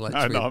you having lunch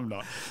with? No, I'm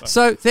not. No.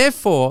 So,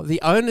 therefore,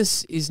 the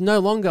onus is no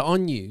longer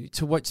on you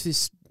to watch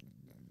this.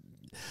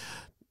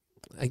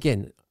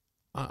 Again,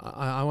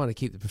 I want to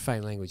keep the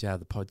profane language out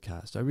of the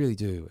podcast. I really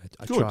do.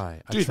 I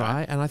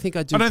try, and I think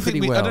I do pretty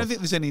well. I don't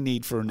think there's any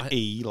need for an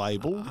E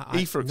label.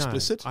 E for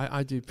explicit. No,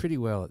 I do pretty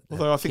well.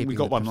 Although I think we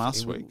got one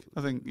last week.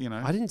 I think,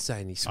 I didn't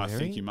say any swearing. I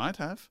think you might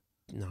have.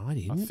 No, I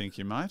didn't. I think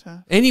you might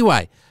have.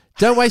 Anyway,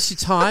 don't waste your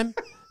time.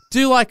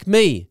 Do like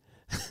me.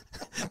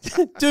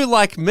 Do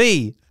like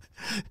me.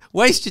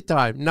 Waste your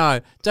time.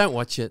 No, don't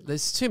watch it.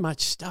 There's too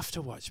much stuff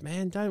to watch,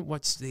 man. Don't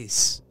watch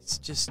this. It's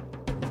just...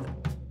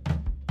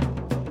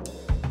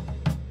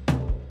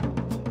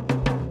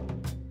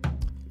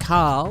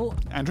 Carl,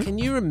 Andrew? Can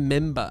you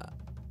remember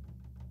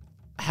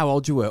how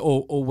old you were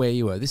or where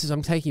you were?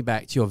 I'm taking you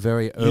back to your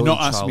very early You're not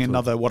asking childhood. me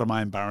another what am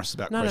I embarrassed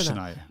about question,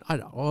 are you?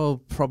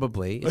 Well,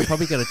 probably. It's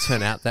probably going to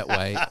turn out that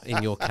way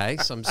in your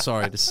case. I'm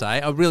sorry to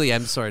say. I really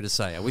am sorry to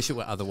say. I wish it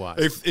were otherwise.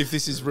 If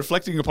this is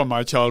reflecting upon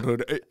my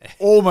childhood,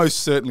 almost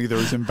certainly there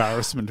is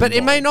embarrassment But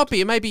involved. it may not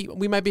be.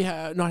 We may be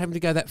not having to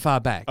go that far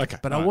back. Okay.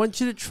 But right. I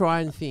want you to try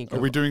and think. Are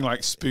we doing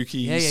like spooky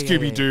Yeah.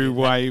 Scooby-Doo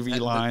wavy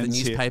lines The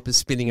here? newspaper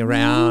spinning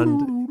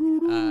around.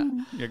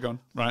 Yeah, go on.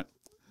 Right.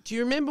 Do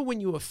you remember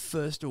when you were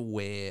first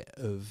aware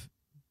of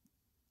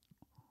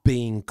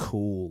being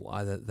cool,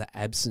 either the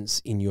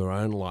absence in your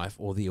own life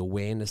or the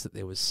awareness that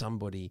there was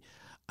somebody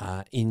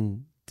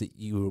in that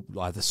you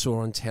either saw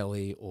on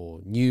telly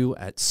or knew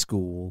at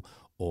school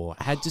or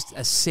had just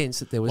a sense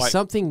that there was Like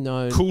something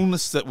known?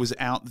 Coolness that was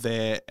out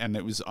there, and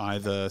it was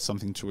either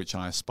something to which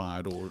I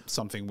aspired or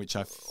something which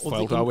I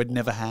felt I would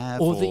never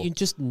have. Or that you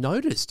just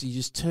noticed. You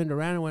just turned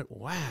around and went,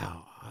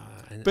 wow.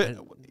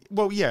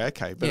 Well, yeah,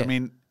 okay. But Yeah. I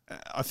mean,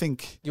 I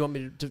think... You want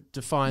me to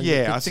define?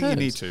 Yeah, I think you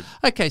need to.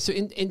 Okay, so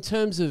in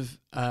terms of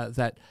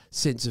that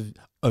sense of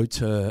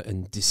hauteur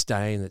and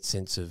disdain, that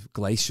sense of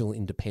glacial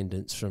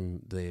independence from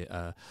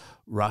the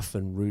rough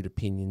and rude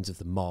opinions of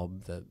the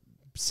mob, the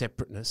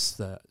separateness,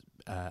 the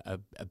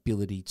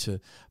ability to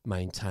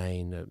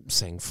maintain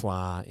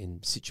sang-froid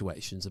in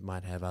situations that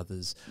might have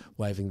others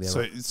waving their...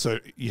 So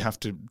you have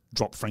to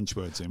drop French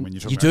words in when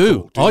you're talking You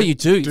about do. cool. You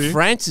do. Do you?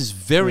 France is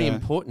very Yeah.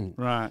 important.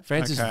 Right.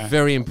 France is Okay.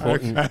 very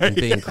important Okay. in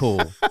being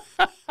cool.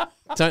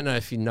 Don't know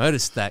if you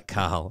noticed that,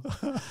 Carl.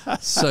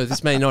 So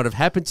this may not have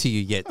happened to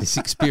you yet, this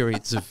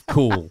experience of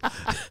cool.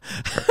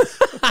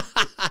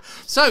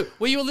 So,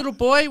 were you a little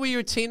boy? Were you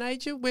a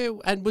teenager?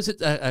 And was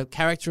it a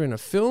character in a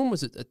film?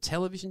 Was it a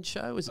television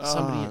show? Was it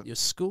somebody at your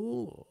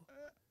school?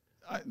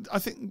 I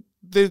think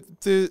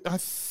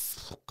God,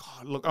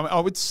 look, I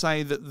would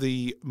say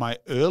that my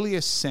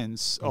earliest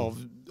sense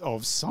of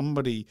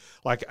somebody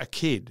like a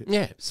kid,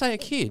 Say a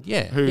kid,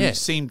 who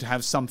seemed to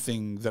have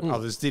something that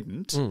others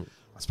didn't.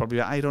 That's probably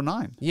about 8 or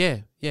 9. Yeah.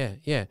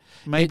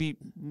 Maybe,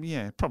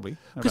 probably.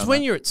 Because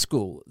when you're at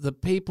school, the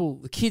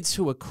kids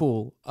who are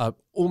cool are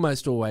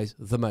almost always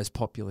the most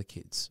popular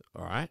kids,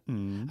 all right?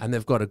 And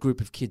they've got a group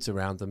of kids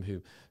around them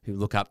who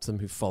look up to them,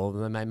 who follow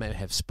them. They may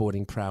have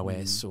sporting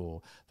prowess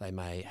or they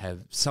may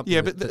have something.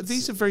 Yeah, but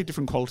these are very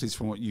different qualities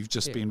from what you've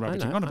just been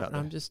rabbiting on about.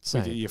 I'm just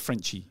saying. With your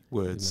Frenchy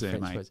words there,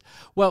 French mate. words.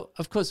 Well,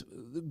 of course,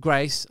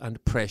 grace under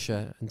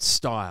pressure and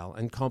style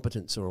and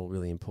competence are all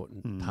really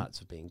important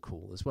parts of being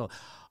cool as well.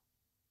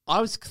 I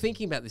was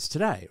thinking about this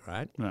today,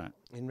 right? Right.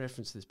 In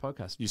reference to this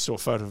podcast. You saw a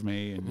photo of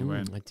me and you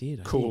went, I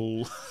did.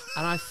 cool.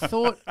 And I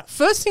thought,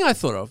 first thing I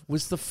thought of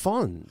was the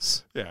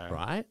Fonz. Yeah.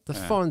 Right? The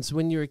Fonz,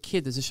 when you're a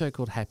kid, there's a show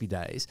called Happy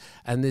Days,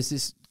 and there's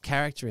this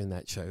character in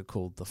that show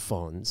called the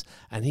Fonz,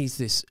 and he's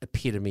this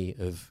epitome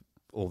of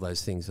all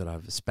those things that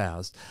I've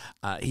espoused.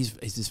 He's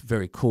this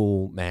very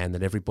cool man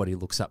that everybody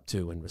looks up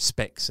to and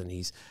respects, and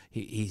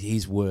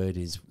his word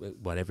is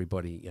what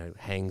everybody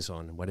hangs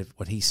on, and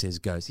what he says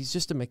goes. He's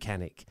just a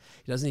mechanic.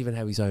 He doesn't even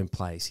have his own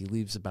place. He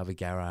lives above a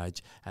garage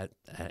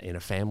in a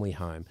family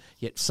home.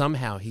 Yet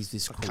somehow he's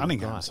this cool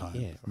Cunningham's guy.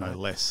 home, no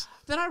less.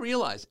 Then I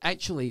realised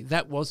actually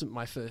that wasn't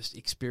my first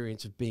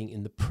experience of being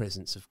in the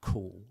presence of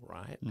cool,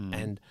 right?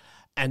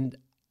 And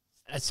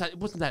so it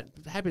wasn't that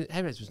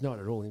Happiness was not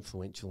at all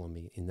influential on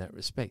me in that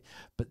respect.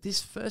 But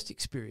this first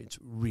experience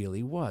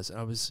really was.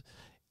 I was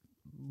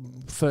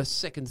first,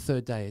 second,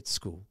 third day at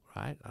school,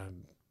 right?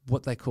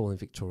 What they call in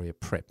Victoria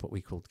prep, what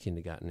we called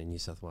kindergarten in New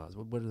South Wales.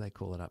 What do they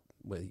call it up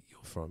where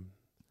you're from?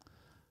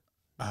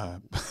 I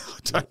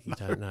You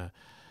don't know.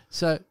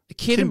 So a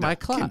kid in my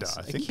class,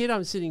 I a think. kid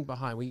I'm sitting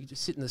behind, we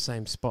just sit in the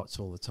same spots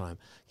all the time.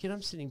 Kid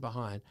I'm sitting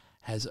behind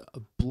has a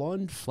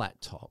blonde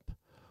flat top,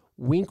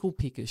 winkle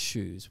picker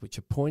shoes, which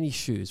are pointy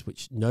shoes,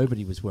 which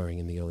nobody was wearing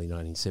in the early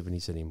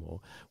 1970s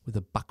anymore, with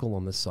a buckle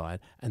on the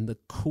side, and the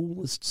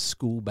coolest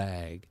school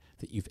bag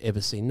that you've ever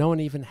seen. No one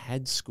even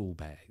had school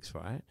bags,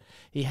 right?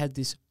 He had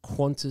this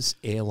Qantas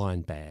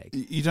airline bag.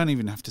 You don't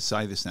even have to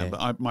say this now, Yeah.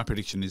 but my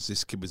prediction is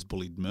this kid was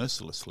bullied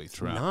mercilessly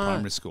throughout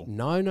primary school.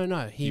 No.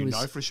 You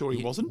know for sure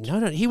he wasn't?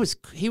 No. He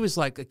was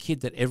like a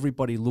kid that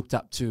everybody looked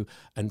up to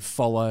and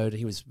followed.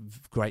 He was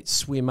a great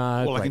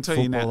swimmer, Well, great I can tell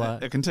you footballer.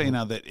 now. I can tell you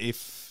now that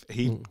if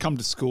he'd come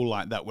to school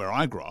like that where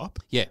I grew up,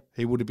 Yeah.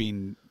 he would have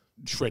been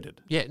shredded.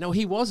 Yeah, no,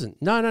 he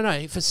wasn't.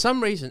 No. For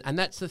some reason, and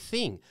that's the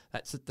thing.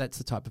 That's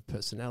the type of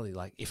personality.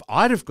 Like, if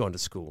I'd have gone to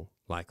school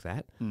like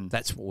that,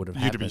 that's what would have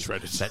You'd have happened. been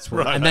shredded. That's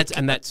what, Right,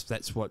 and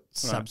that's what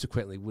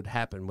subsequently would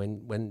happen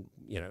when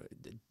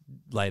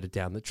later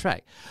down the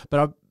track.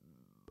 But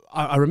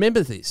I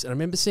remember this, and I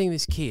remember seeing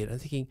this kid and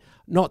thinking,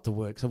 not the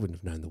word, 'cause I wouldn't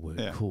have known the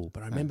word cool,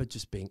 but I remember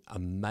just being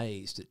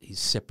amazed at his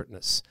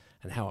separateness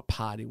and how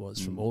apart he was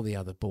from all the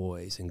other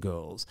boys and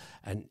girls,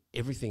 and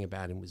everything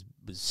about him was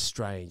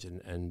strange.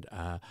 And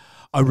I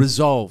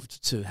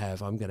resolved to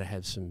I'm going to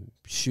have some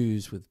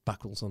shoes with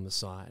buckles on the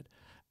side,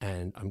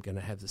 and I'm going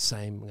to have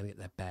I'm going to get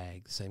that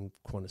bag, the same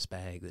Qantas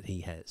bag that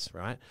he has,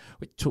 right?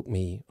 It took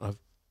me, I've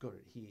got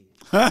it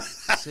here.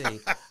 See,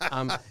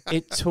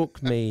 it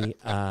took me,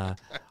 I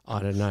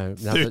don't know,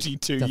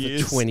 32 another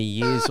years. 20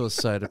 years or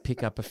so to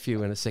pick up a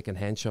few in a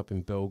second-hand shop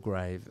in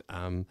Belgrave.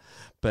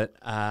 But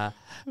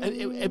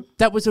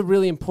that was a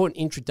really important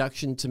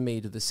introduction to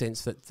me to the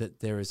sense that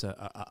there is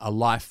a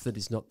life that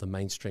is not the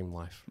mainstream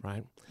life,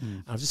 right?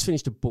 I've just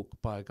finished a book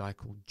by a guy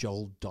called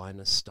Joel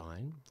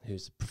Dinerstein,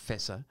 who's a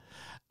professor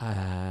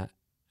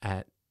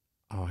at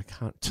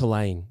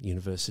Tulane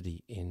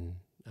University in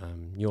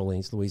New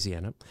Orleans,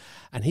 Louisiana,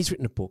 and he's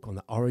written a book on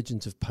the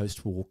origins of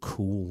post-war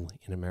cool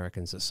in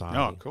American society.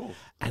 Oh, cool.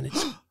 And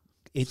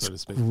it's So to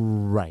speak.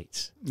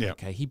 great. Yeah.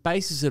 Okay. He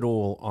bases it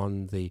all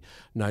on the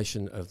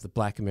notion of the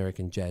Black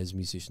American jazz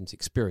musician's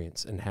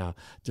experience and how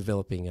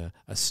developing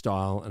a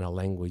style and a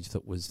language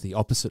that was the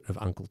opposite of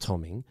Uncle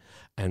Tomming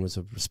and was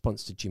a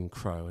response to Jim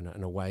Crow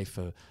and a way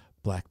for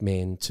black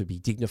men to be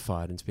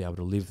dignified and to be able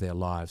to live their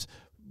lives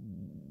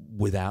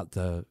without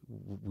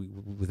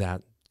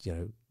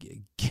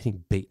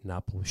getting beaten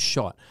up or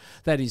shot.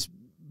 That is,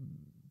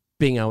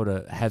 being able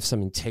to have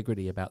some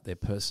integrity about their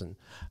person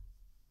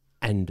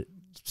and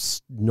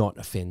not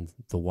offend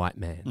the white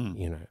man,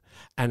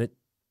 And it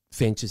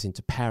ventures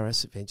into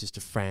Paris, it ventures to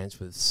France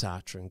with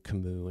Sartre and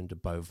Camus and de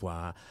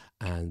Beauvoir,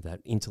 and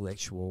that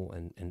intellectual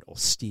and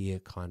austere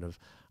kind of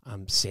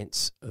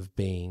sense of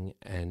being.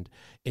 And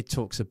it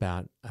talks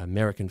about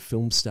American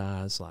film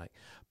stars like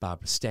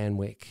Barbara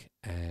Stanwyck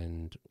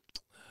and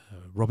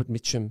Robert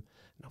Mitchum.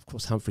 And of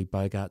course, Humphrey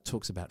Bogart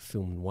talks about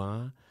film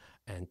noir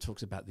and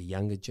talks about the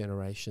younger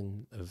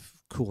generation of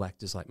cool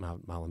actors like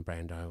Marlon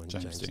Brando and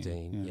James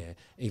Dean. Yeah.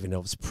 Even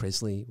Elvis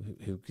Presley,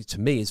 who to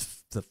me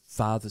is the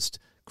farthest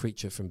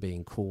creature from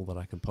being cool that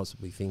I can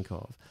possibly think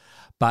of.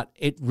 But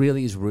it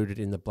really is rooted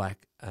in the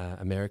black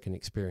American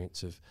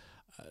experience of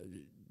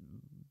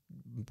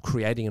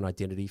creating an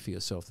identity for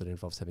yourself that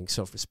involves having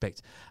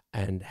self-respect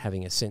and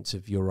having a sense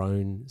of your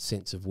own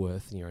sense of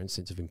worth and your own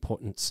sense of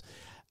importance,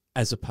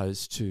 as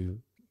opposed to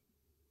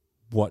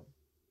what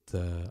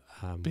the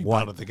Being white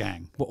part of the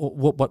gang.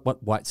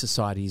 what white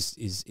society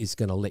is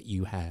going to let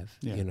you have,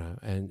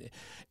 And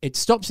it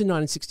stops in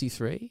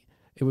 1963.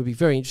 It would be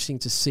very interesting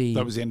to see.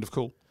 That was the end of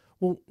cool.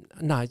 Well,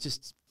 no,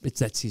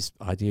 that's his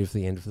idea of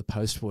the end of the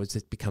post-war.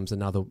 It becomes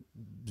another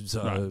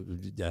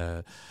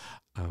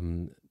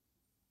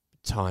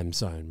time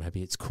zone.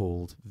 Maybe it's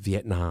called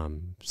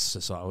Vietnam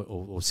Society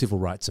or Civil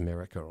Rights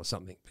America or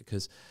something,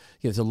 because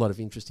there's a lot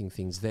of interesting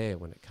things there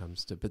when it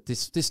comes to. But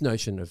this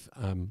notion of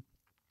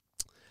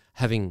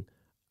having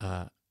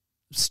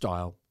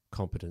style,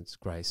 competence,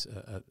 grace,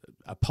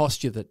 a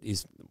posture that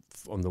is,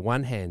 on the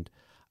one hand,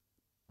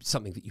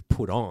 something that you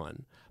put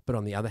on, but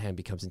on the other hand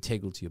becomes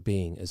integral to your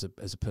being as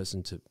a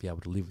person to be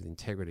able to live with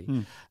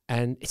integrity.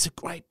 And it's a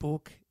great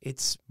book.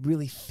 It's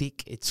really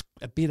thick. It's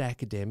a bit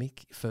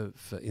academic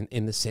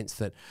in the sense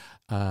that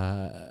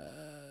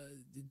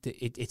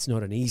it's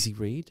not an easy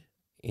read.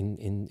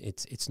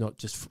 It's not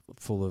just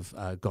full of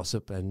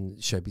gossip and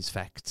showbiz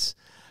facts,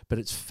 but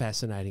it's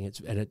fascinating.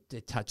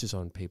 It touches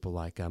on people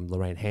like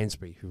Lorraine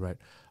Hansberry, who wrote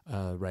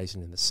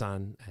Raisin in the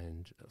Sun,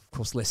 and of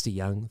course Lester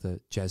Young,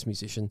 the jazz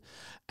musician,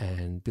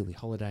 and Billie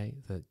Holiday,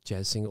 the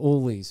jazz singer.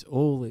 All these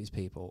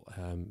people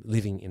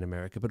living in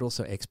America, but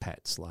also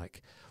expats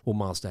like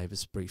Miles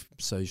Davis' brief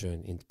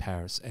sojourn in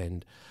Paris,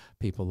 and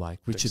people like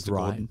Richard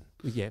Wright,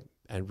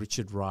 and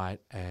Richard Wright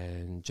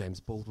and James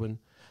Baldwin.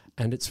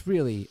 And it's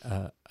really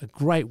a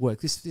great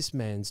work. This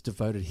man's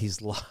devoted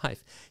his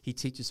life. He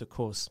teaches a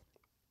course.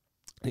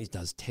 He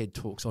does TED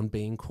Talks on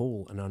being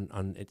cool and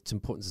on its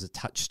importance as a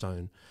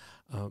touchstone.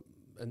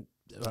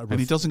 And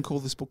he doesn't call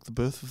this book The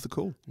Birth of the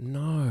Cool.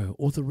 No,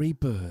 or The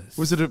Rebirth.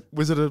 Was it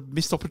a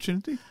missed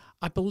opportunity?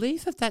 I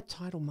believe that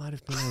title might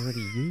have been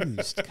already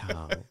used,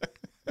 Carl.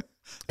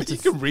 You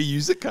can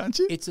reuse it, can't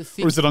you? It's a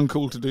thick, or is it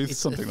uncool to do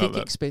something like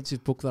that?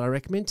 Expensive book that I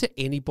recommend to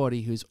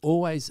anybody who's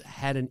always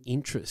had an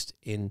interest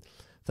in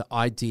the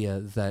idea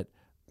that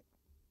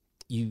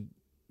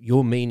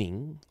your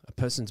meaning, a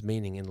person's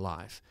meaning in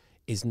life,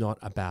 is not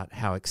about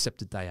how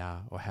accepted they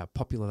are, or how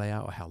popular they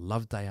are, or how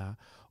loved they are,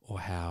 or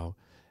how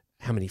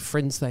many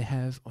friends they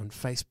have on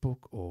Facebook,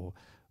 or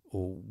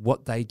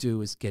what they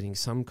do is getting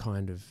some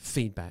kind of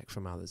feedback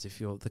from others.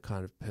 If you're the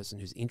kind of person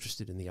who's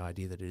interested in the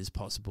idea that it is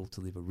possible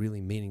to live a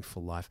really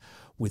meaningful life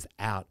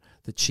without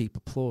the cheap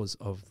applause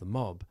of the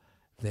mob,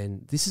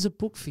 then this is a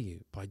book for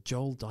you by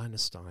Joel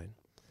Dinestein.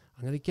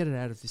 I'm going to get it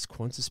out of this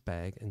Qantas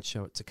bag and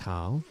show it to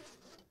Carl.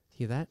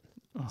 Hear that?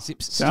 Oh,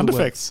 Zips sound still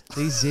work. effects.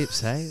 These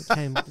zips, hey?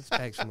 This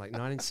bag's from like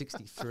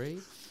 1963.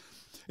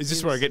 Is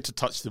this where I get to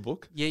touch the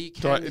book? Yeah, you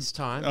can this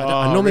time. Really?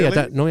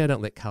 Normally I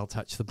don't let Carl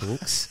touch the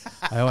books.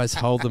 I always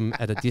hold them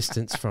at a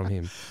distance from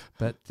him.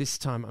 But this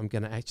time I'm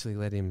going to actually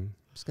let him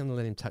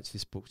touch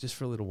this book just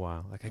for a little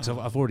while. Okay, because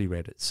I've already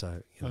read it,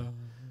 so you know.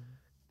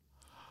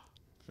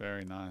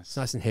 Very nice. It's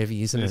nice and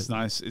heavy, isn't it? It's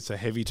nice. It's a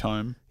heavy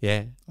tome.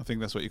 Yeah. I think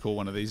that's what you call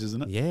one of these,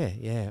 isn't it? Yeah,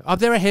 yeah. Oh,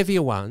 there are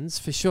heavier ones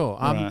for sure.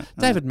 Right,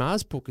 David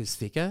Marr's book is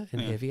thicker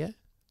and heavier.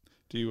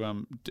 Do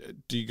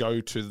you go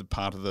to the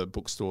part of the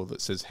bookstore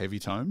that says heavy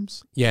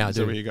tomes? Yeah, Is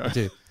that where you go? I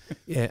do.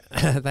 Yeah,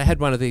 they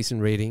had one of these in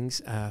readings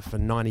for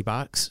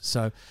 $90.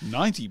 So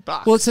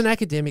 $90. Well, it's an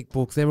academic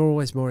book. They're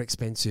always more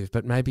expensive,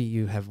 but maybe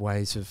you have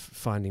ways of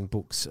finding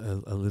books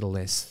a little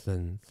less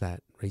than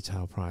that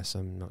retail price.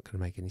 I'm not going to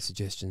make any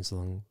suggestions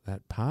along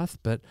that path,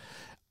 but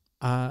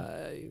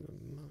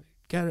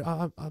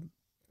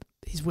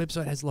his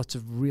website has lots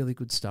of really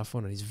good stuff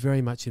on it. He's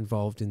very much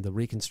involved in the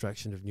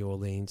reconstruction of New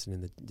Orleans and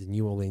in the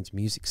New Orleans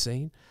music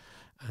scene.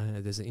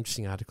 There's an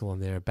interesting article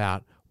on there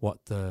about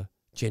what the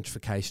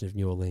gentrification of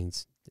New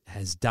Orleans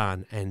has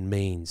done and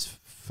means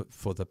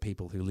for the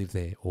people who live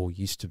there or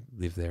used to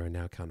live there and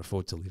now can't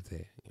afford to live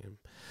there. You know.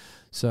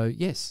 So,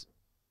 yes,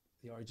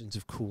 The Origins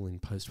of Cool in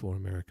Post-War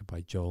America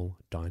by Joel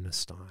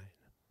Dinestein.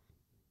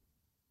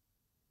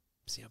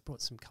 See, I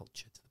brought some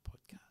culture to the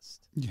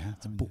podcast. Yeah.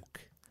 It's a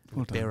book.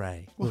 Well done.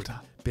 Beret. Well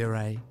done.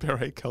 Beret.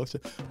 Beret culture.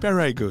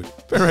 Beret good.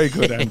 Beret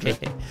good, Andrew.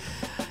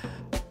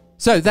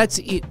 So that's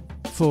it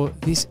for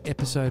this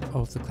episode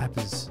of The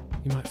Clappers.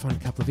 You might find a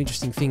couple of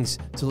interesting things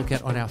to look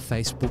at on our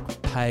Facebook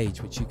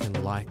page, which you can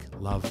like,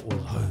 love, or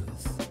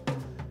loathe.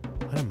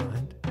 I don't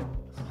mind.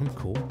 I'm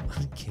cool. I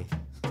don't care.